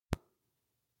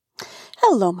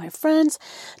Hello, my friends.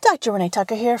 Dr. Renee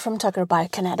Tucker here from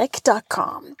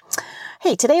TuckerBiokinetic.com.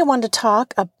 Hey, today I wanted to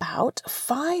talk about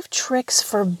 5 tricks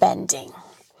for bending.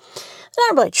 They're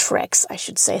not really tricks, I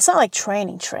should say. It's not like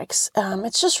training tricks.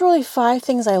 It's just really 5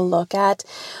 things I look at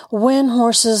when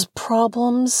horses'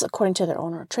 problems, according to their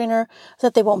owner or trainer,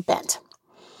 that they won't bend.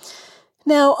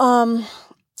 Now,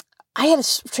 I had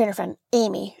a trainer friend,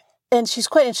 Amy, and she's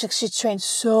quite interesting. She's trained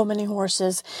so many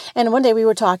horses. And one day we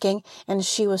were talking, and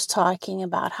she was talking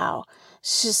about how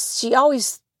she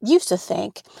always used to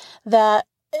think that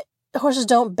horses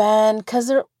don't bend because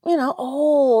they're,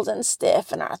 old and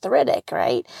stiff and arthritic,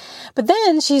 right? But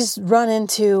then she's run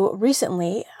into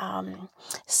recently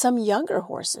some younger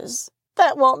horses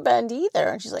that won't bend either.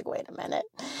 And she's like, wait a minute.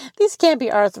 These can't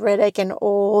be arthritic and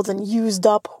old and used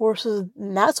up horses,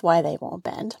 and that's why they won't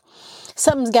bend.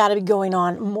 Something's got to be going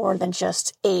on more than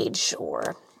just age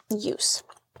or use.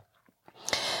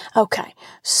 Okay,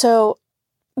 so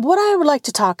what I would like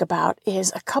to talk about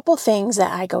is a couple things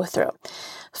that I go through.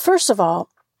 First of all,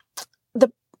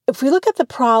 if we look at the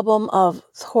problem of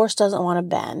the horse doesn't want to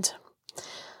bend,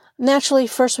 naturally,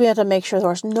 first we have to make sure the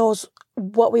horse knows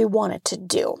what we want it to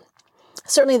do.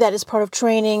 Certainly that is part of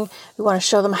training. We want to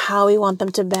show them how we want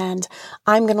them to bend.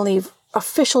 I'm going to leave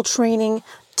official training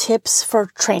tips for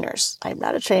trainers. I'm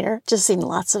not a trainer, just seen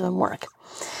lots of them work.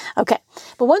 Okay,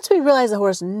 but once we realize the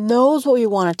horse knows what we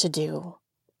want it to do,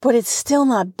 but it's still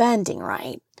not bending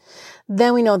right,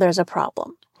 then we know there's a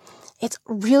problem. It's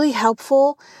really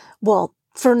helpful,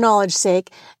 for knowledge's sake,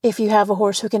 if you have a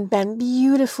horse who can bend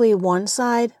beautifully one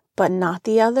side, but not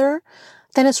the other,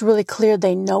 then it's really clear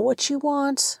they know what you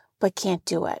want, but can't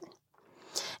do it.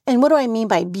 And what do I mean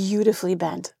by beautifully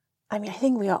bend? I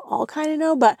think we all kind of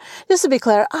know, but just to be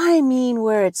clear, I mean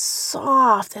where it's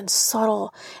soft and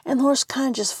subtle, and the horse kind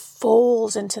of just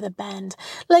folds into the bend,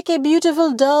 like a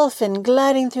beautiful dolphin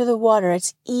gliding through the water.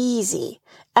 It's easy,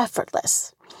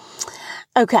 effortless.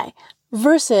 Okay,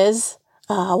 versus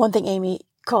one thing Amy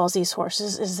calls these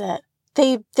horses is that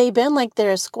they bend like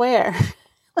they're a square.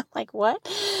 I'm like, what?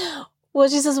 Well,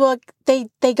 she says,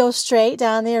 they go straight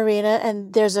down the arena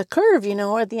and there's a curve,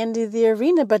 at the end of the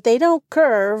arena, but they don't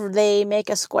curve, they make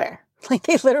a square. Like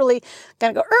they literally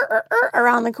kind of go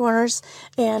around the corners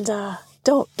and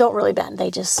don't really bend.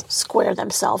 They just square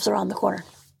themselves around the corner.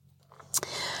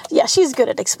 Yeah, she's good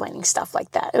at explaining stuff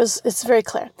like that. It's very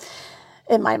clear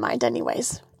in my mind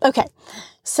anyways. Okay,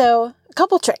 so a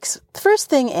couple tricks. The first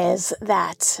thing is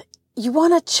that you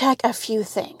want to check a few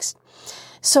things.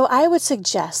 So I would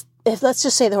suggest, if let's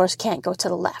just say the horse can't go to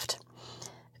the left.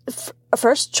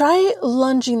 First, try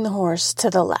lunging the horse to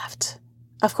the left.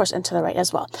 Of course, and to the right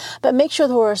as well. But make sure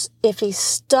the horse, if he's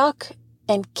stuck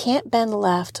and can't bend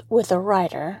left with a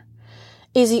rider,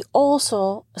 is he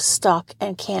also stuck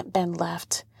and can't bend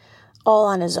left all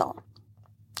on his own?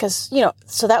 Because,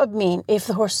 so that would mean if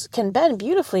the horse can bend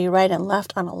beautifully right and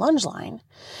left on a lunge line,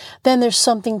 then there's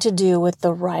something to do with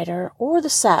the rider or the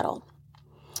saddle.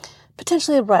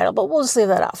 Potentially the bridle, but we'll just leave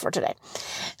that out for today.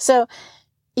 So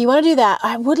you want to do that.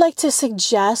 I would like to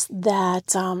suggest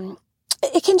that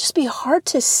it can just be hard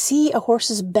to see a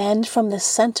horse's bend from the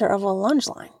center of a lunge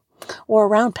line or a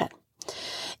round pen.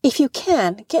 If you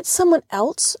can, get someone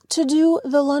else to do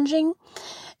the lunging,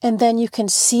 and then you can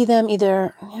see them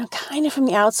either, kind of from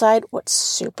the outside. What's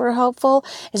super helpful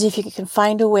is if you can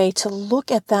find a way to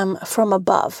look at them from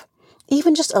above,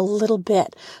 even just a little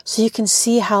bit, so you can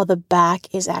see how the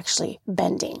back is actually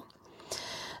bending.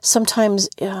 Sometimes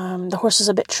the horse is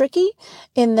a bit tricky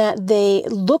in that they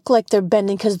look like they're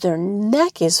bending because their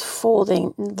neck is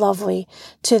folding lovely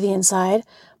to the inside,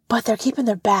 but they're keeping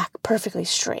their back perfectly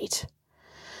straight.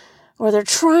 Or they're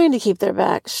trying to keep their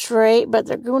back straight, but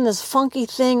they're doing this funky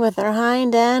thing with their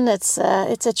hind end. It's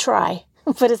a try,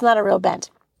 but it's not a real bend.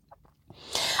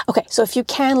 Okay, so if you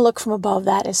can look from above,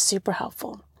 that is super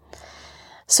helpful.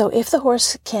 So if the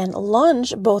horse can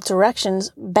lunge both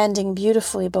directions, bending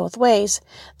beautifully both ways,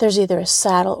 there's either a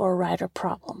saddle or rider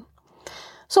problem.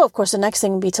 So of course, the next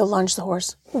thing would be to lunge the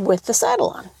horse with the saddle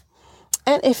on.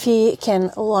 And if he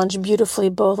can lunge beautifully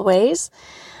both ways,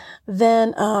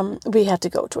 then we have to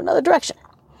go to another direction.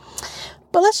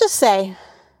 But let's just say,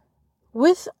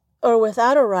 with or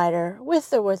without a rider,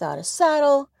 with or without a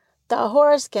saddle, the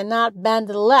horse cannot bend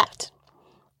to the left,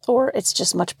 or it's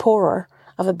just much poorer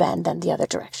of a bend than the other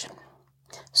direction.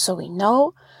 So we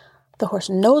know the horse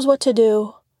knows what to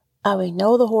do, and we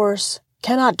know the horse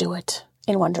cannot do it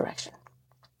in one direction.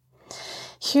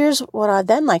 Here's what I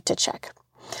then like to check.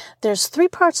 There's 3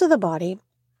 parts of the body,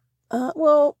 3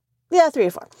 or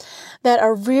 4, that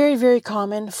are very, very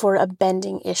common for a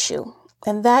bending issue.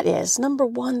 And that is, number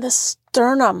 1, the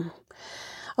sternum.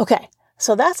 Okay,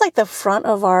 So that's like the front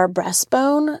of our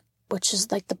breastbone, which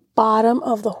is like the bottom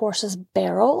of the horse's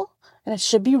barrel, and it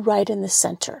should be right in the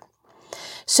center.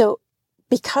 So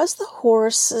because the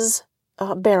horse's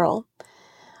barrel,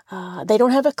 they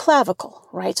don't have a clavicle,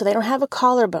 right? So they don't have a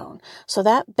collarbone. So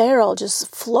that barrel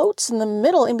just floats in the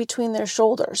middle in between their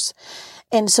shoulders.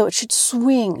 And so it should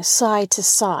swing side to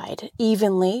side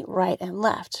evenly, right and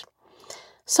left.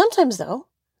 Sometimes, though,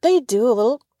 they do a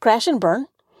little crash and burn,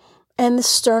 and the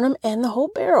sternum and the whole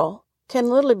barrel can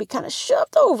literally be kind of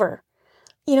shoved over,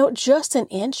 just an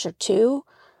inch or two.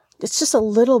 It's just a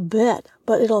little bit,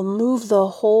 but it'll move the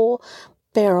whole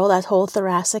barrel, that whole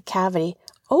thoracic cavity,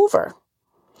 over.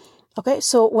 Okay,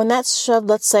 so when that's shoved,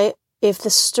 let's say if the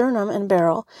sternum and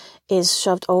barrel is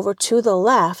shoved over to the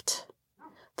left,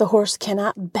 the horse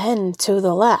cannot bend to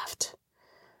the left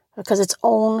because its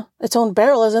own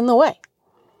barrel is in the way.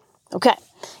 Okay,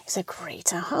 you said,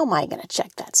 great, how am I going to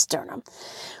check that sternum?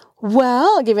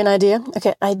 Well, I'll give you an idea.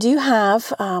 Okay, I do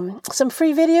have some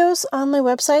free videos on my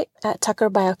website at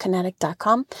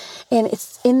tuckerbiokinetic.com, and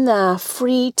it's in the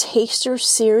free taster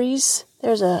series.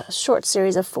 There's a short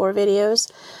series of 4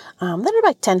 videos that are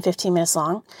like 10-15 minutes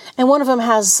long, and one of them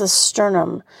has the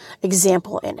sternum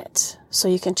example in it, so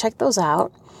you can check those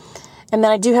out. And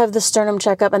then I do have the sternum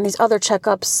checkup and these other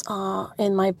checkups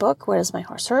in my book, Where Does My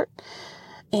Horse Hurt?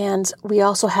 And we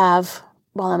also have,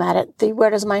 while I'm at it, the Where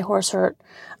Does My Horse Hurt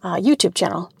YouTube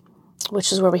channel,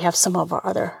 which is where we have some of our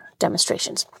other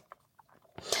demonstrations.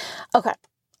 Okay,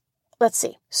 let's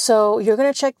see. So you're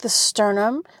going to check the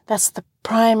sternum. That's the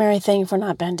primary thing for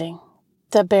not bending.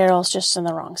 The barrel's just in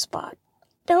the wrong spot.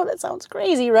 Oh, that sounds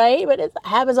crazy, right? But it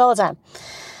happens all the time.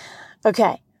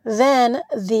 Okay, then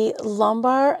the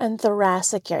lumbar and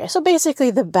thoracic area. So basically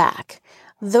the back.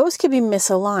 Those could be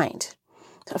misaligned.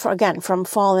 From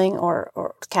falling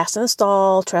or cast in the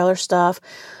stall, trailer stuff.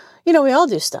 We all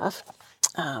do stuff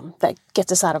that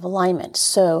gets us out of alignment.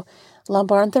 So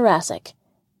lumbar and thoracic,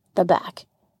 the back.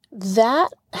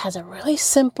 That has a really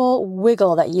simple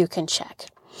wiggle that you can check.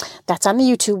 That's on the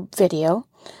YouTube video.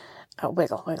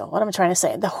 Wiggle. What am I trying to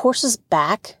say? The horse's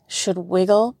back should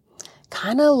wiggle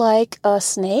kind of like a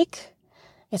snake.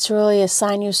 It's really a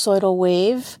sinusoidal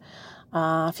wave,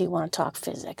 if you want to talk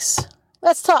physics.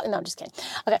 Let's talk. No, I'm just kidding.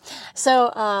 Okay.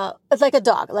 So, it's like a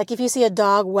dog. Like if you see a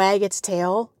dog wag its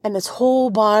tail and its whole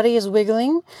body is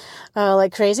wiggling,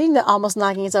 like crazy, almost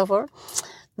knocking itself over.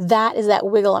 That is that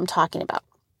wiggle I'm talking about.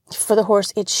 For the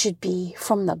horse, it should be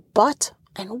from the butt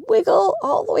and wiggle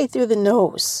all the way through the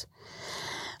nose.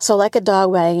 So like a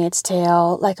dog wagging its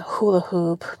tail, like a hula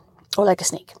hoop, or like a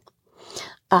snake.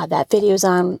 That video's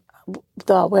on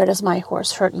the Where Does My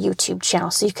Horse Hurt YouTube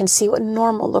channel, so you can see what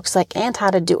normal looks like and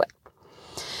how to do it.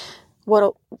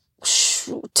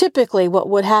 Typically what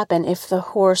would happen if the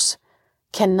horse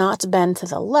cannot bend to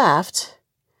the left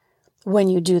when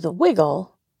you do the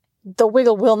wiggle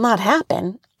will not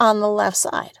happen on the left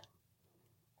side.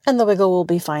 And the wiggle will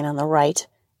be fine on the right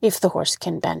if the horse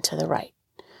can bend to the right.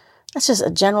 That's just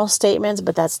a general statement,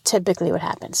 but that's typically what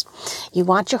happens. You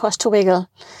want your horse to wiggle,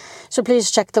 so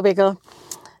please check the wiggle.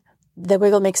 The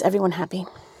wiggle makes everyone happy.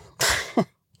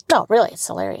 No, really, it's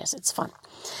hilarious. It's fun.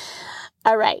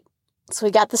 All right. So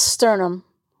we got the sternum,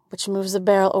 which moves the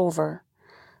barrel over.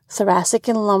 Thoracic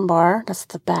and lumbar, that's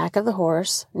the back of the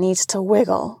horse, needs to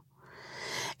wiggle.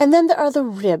 And then there are the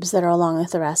ribs that are along the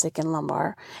thoracic and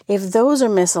lumbar. If those are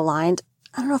misaligned,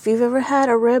 I don't know if you've ever had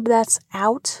a rib that's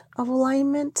out of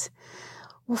alignment.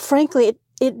 Well, frankly,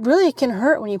 it really can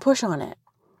hurt when you push on it.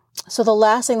 So the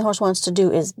last thing the horse wants to do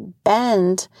is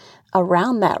bend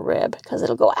around that rib because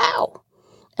it'll go, ow,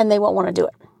 and they won't want to do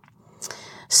it.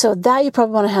 So that you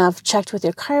probably want to have checked with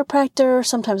your chiropractor.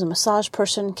 Sometimes a massage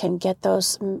person can get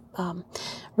those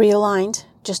realigned,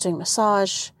 just doing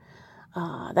massage,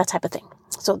 that type of thing.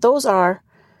 So those are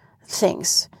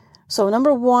things. So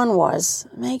number 1 was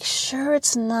make sure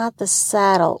it's not the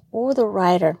saddle or the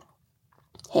rider.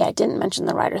 Hey, I didn't mention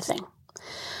the rider thing.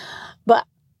 But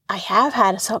I have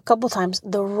had a couple times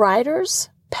the rider's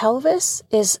pelvis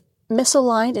is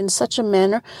misaligned in such a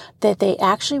manner that they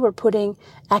actually were putting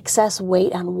excess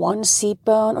weight on one seat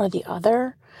bone or the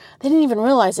other. They didn't even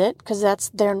realize it because that's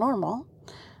their normal.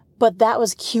 But that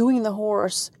was cueing the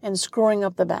horse and screwing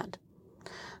up the bend.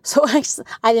 So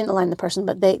I didn't align the person,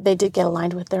 but they did get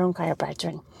aligned with their own chiropractor.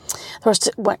 And the horse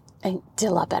went and did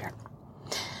a lot better.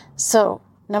 So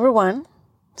number 1,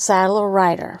 saddle or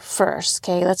rider first.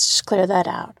 Okay, let's just clear that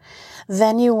out.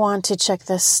 Then you want to check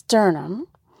the sternum.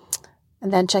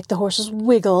 And then check the horse's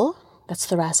wiggle. That's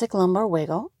thoracic lumbar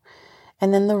wiggle.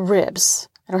 And then the ribs.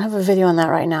 I don't have a video on that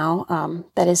right now.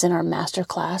 That is in our master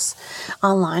class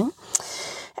online.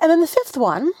 And then the 5th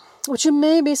one what you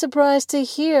may be surprised to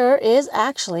hear is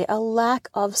actually a lack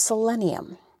of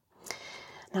selenium.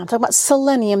 Now I'm talking about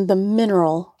selenium, the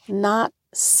mineral, not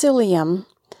psyllium,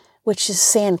 which is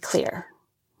sand clear.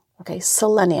 Okay,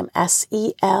 selenium,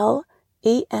 Selenium.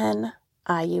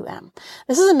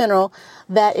 This is a mineral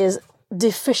that is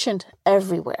deficient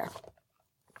everywhere.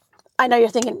 I know you're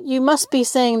thinking, you must be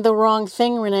saying the wrong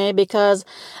thing, Renee, because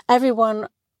everyone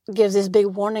gives these big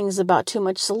warnings about too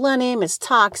much selenium, it's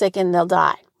toxic, and they'll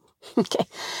die. Okay.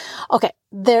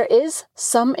 There is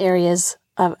some areas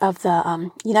of the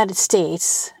United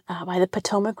States by the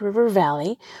Potomac River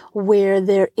Valley where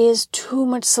there is too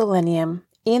much selenium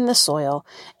in the soil,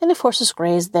 and if horses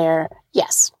graze there,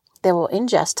 yes, they will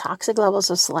ingest toxic levels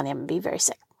of selenium and be very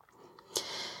sick.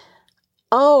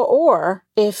 Oh, or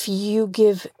if you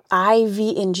give IV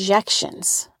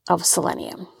injections of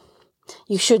selenium,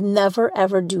 you should never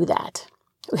ever do that.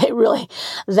 Okay, really,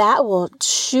 that will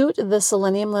shoot the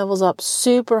selenium levels up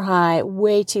super high,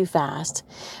 way too fast.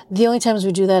 The only times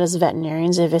we do that as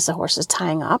veterinarians, if it's a horse is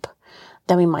tying up,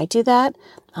 then we might do that.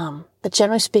 But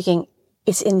generally speaking,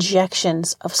 it's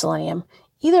injections of selenium,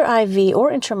 either IV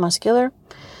or intramuscular.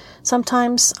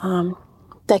 Sometimes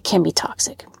that can be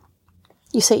toxic.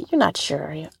 You say, you're not sure,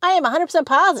 are you? I am 100%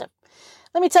 positive.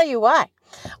 Let me tell you why.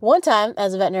 One time,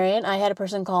 as a veterinarian, I had a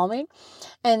person call me,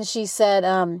 and she said,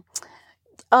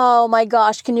 oh my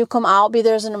gosh, can you come out?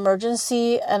 There's an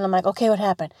emergency. And I'm like, okay, what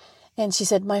happened? And she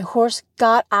said, my horse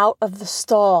got out of the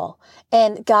stall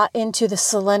and got into the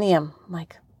selenium. I'm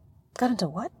like, got into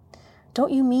what?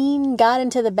 Don't you mean got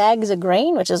into the bags of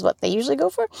grain, which is what they usually go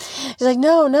for? She's like,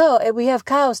 no, we have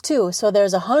cows too. So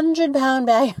there's 100-pound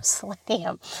bag of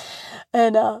selenium.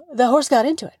 And the horse got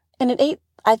into it. And it ate,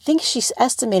 I think she's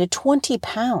estimated 20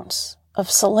 pounds of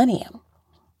selenium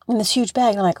in this huge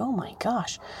bag. And I'm like, oh my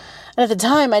gosh. And at the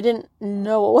time, I didn't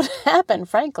know what would happen,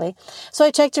 frankly. So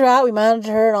I checked her out. We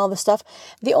monitored her and all this stuff.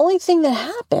 The only thing that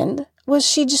happened was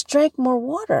she just drank more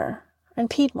water and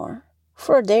peed more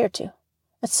for a day or two.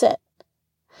 That's it.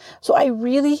 So I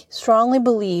really strongly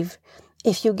believe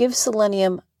if you give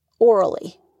selenium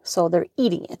orally, so they're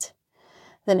eating it,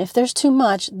 then if there's too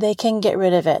much, they can get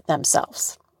rid of it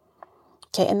themselves.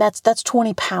 Okay, and that's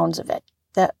 20 pounds of it.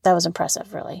 That was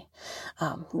impressive, really.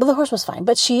 But the horse was fine.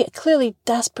 But she clearly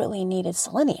desperately needed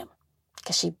selenium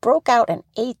because she broke out and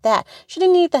ate that. She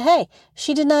didn't eat the hay.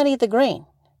 She did not eat the grain.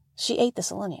 She ate the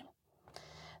selenium.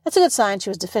 That's a good sign she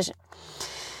was deficient.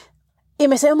 You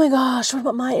may say, oh my gosh, what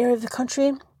about my area of the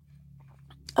country?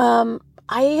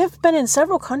 I have been in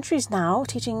several countries now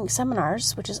teaching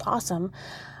seminars, which is awesome.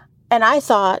 And I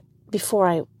thought before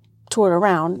I toured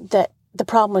around that the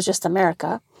problem was just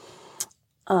America.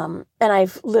 And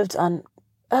I've lived on,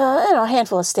 a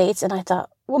handful of states, and I thought,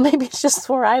 well, maybe it's just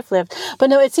where I've lived. But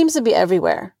no, it seems to be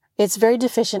everywhere. It's very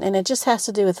deficient, and it just has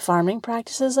to do with farming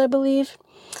practices, I believe.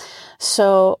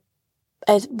 So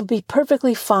it would be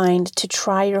perfectly fine to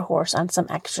try your horse on some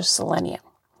extra selenium.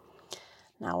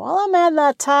 Now, while I'm at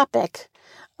that topic,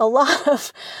 a lot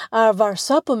of our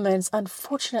supplements,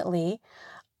 unfortunately,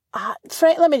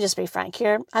 let me just be frank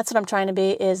here. That's what I'm trying to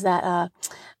be, is that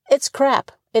it's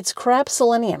crap. It's crap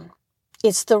selenium.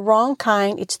 It's the wrong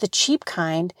kind. It's the cheap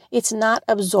kind. It's not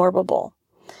absorbable.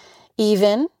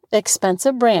 Even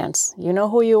expensive brands, you know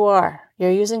who you are. You're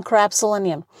using crap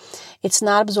selenium. It's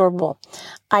not absorbable.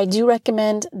 I do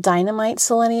recommend Dynamite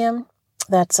Selenium.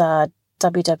 That's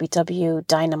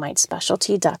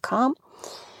www.dynamitespecialty.com.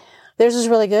 Theirs is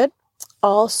really good.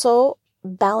 Also,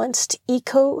 Balanced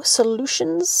Eco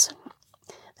Solutions.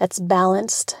 That's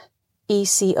Balanced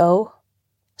ECO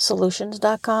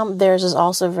Solutions.com. Theirs is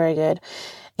also very good.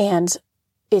 And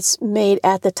it's made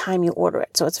at the time you order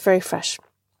it. So it's very fresh.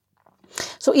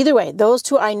 So either way, those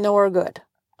two I know are good.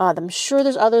 I'm sure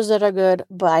there's others that are good,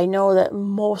 but I know that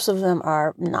most of them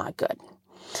are not good.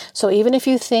 So even if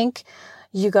you think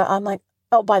I'm like,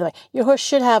 oh, by the way, your horse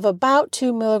should have about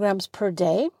 2 milligrams per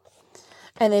day.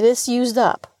 And it is used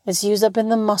up. It's used up in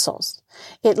the muscles.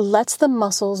 It lets the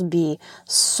muscles be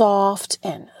soft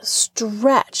and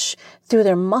stretch through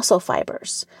their muscle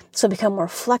fibers, so become more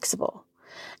flexible.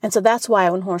 And so that's why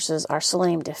when horses are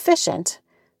selenium deficient,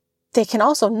 they can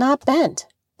also not bend.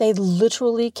 They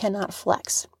literally cannot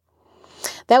flex.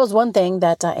 That was one thing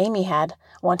that Amy had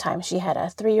one time. She had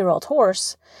a 3-year-old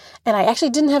horse, and I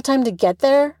actually didn't have time to get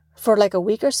there for like a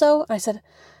week or so. I said,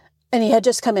 and he had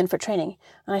just come in for training.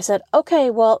 And I said,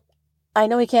 okay, well, I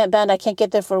know he can't bend. I can't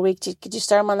get there for a week. Could you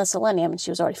start him on the selenium? And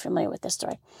she was already familiar with this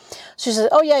story. She said,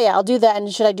 oh, yeah, I'll do that.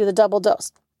 And should I do the double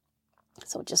dose?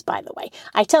 So just by the way,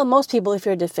 I tell most people if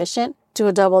you're deficient, do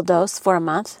a double dose for a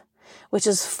month, which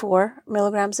is 4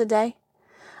 milligrams a day.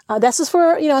 This is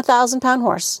for, a 1,000-pound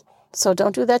horse. So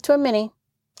don't do that to a mini,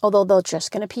 although they're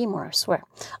just going to pee more, I swear.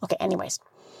 Okay, anyways.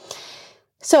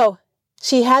 So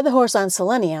she had the horse on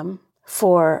selenium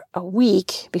for a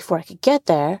week before I could get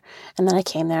there. And then I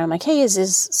came there. I'm like, hey,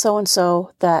 is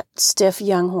so-and-so that stiff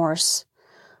young horse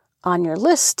on your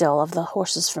list still of the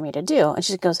horses for me to do? And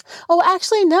she goes, oh,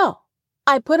 actually, no.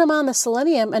 I put him on the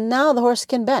selenium and now the horse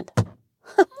can bend. I'm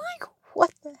like,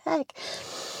 what the heck?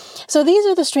 So these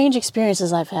are the strange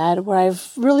experiences I've had where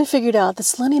I've really figured out that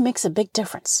selenium makes a big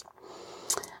difference.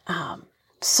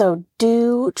 So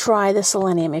do try the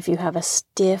selenium if you have a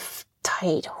stiff,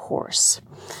 tight horse.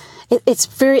 It's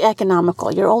very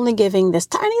economical. You're only giving this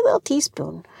tiny little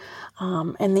teaspoon.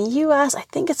 In the U.S., I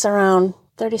think it's around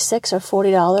 $36 or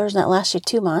 $40, and that lasts you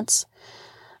 2 months.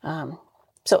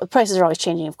 So the prices are always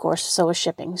changing, of course, so is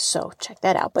shipping. So check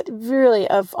that out. But really,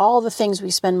 of all the things we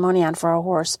spend money on for our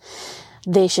horse,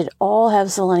 they should all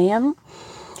have selenium,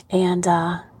 and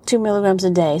 2 milligrams a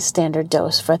day, standard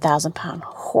dose for a 1,000-pound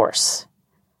horse.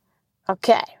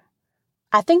 Okay,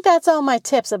 I think that's all my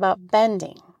tips about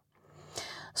bending.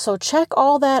 So check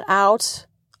all that out.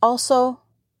 Also,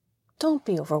 don't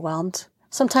be overwhelmed.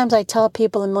 Sometimes I tell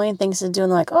people a million things to do,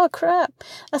 and they're like, oh, crap,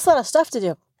 that's a lot of stuff to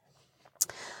do.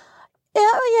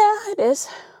 Yeah, it is.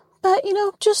 But,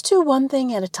 just do one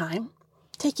thing at a time.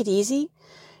 Take it easy.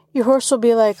 Your horse will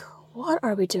be like, what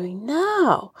are we doing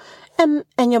now? And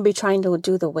you'll be trying to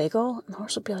do the wiggle, and the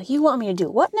horse will be like, you want me to do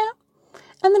what now?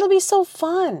 And it'll be so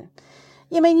fun.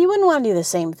 I mean, you wouldn't want to do the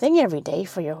same thing every day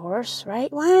for your horse, right?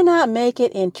 Why not make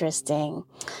it interesting?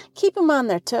 Keep them on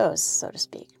their toes, so to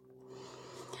speak.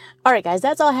 All right, guys,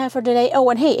 that's all I have for today. Oh,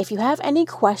 and hey, if you have any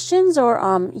questions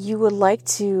or you would like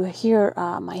to hear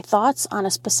my thoughts on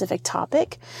a specific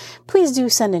topic, please do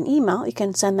send an email. You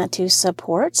can send that to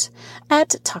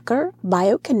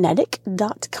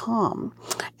support@tuckerbiokinetic.com,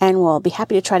 and we'll be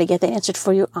happy to try to get that answered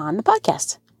for you on the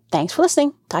podcast. Thanks for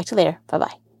listening. Talk to you later.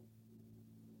 Bye-bye.